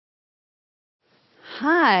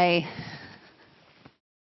Hi.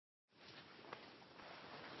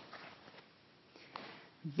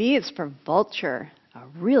 V is for vulture, a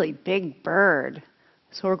really big bird.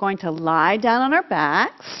 So we're going to lie down on our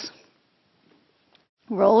backs,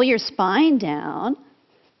 roll your spine down,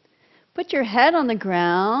 put your head on the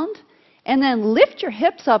ground, and then lift your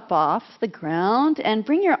hips up off the ground and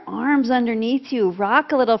bring your arms underneath you.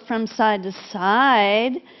 Rock a little from side to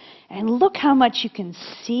side, and look how much you can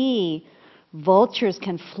see. Vultures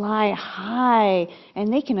can fly high,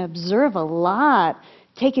 and they can observe a lot.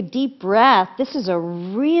 Take a deep breath. This is a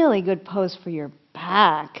really good pose for your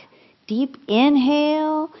back. Deep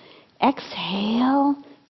inhale, exhale.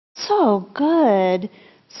 So good.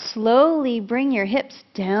 Slowly bring your hips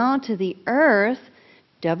down to the earth.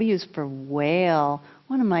 W's for whale,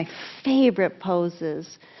 one of my favorite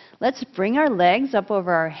poses. Let's bring our legs up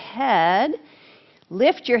over our head.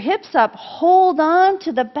 Lift your hips up. Hold on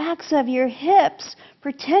to the backs of your hips.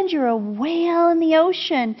 Pretend you're a whale in the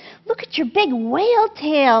ocean. Look at your big whale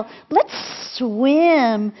tail. Let's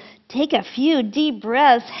swim. Take a few deep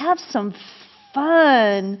breaths. Have some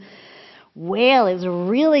fun. Whale is a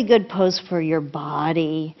really good pose for your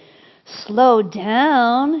body. Slow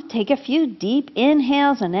down. Take a few deep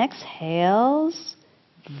inhales and exhales.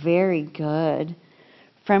 Very good.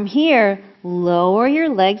 From here, lower your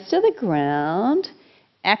legs to the ground.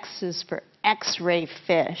 X is for X-ray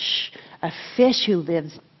fish, a fish who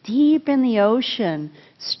lives deep in the ocean.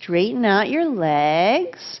 Straighten out your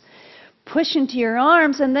legs. Push into your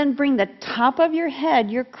arms and then bring the top of your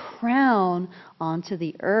head, your crown, onto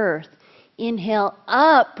the earth. Inhale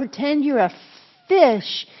up. Pretend you're a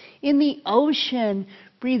fish in the ocean.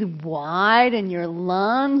 Breathe wide in your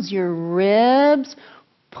lungs, your ribs.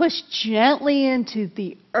 Push gently into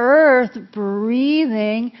the earth,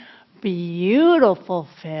 breathing. Beautiful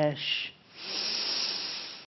fish.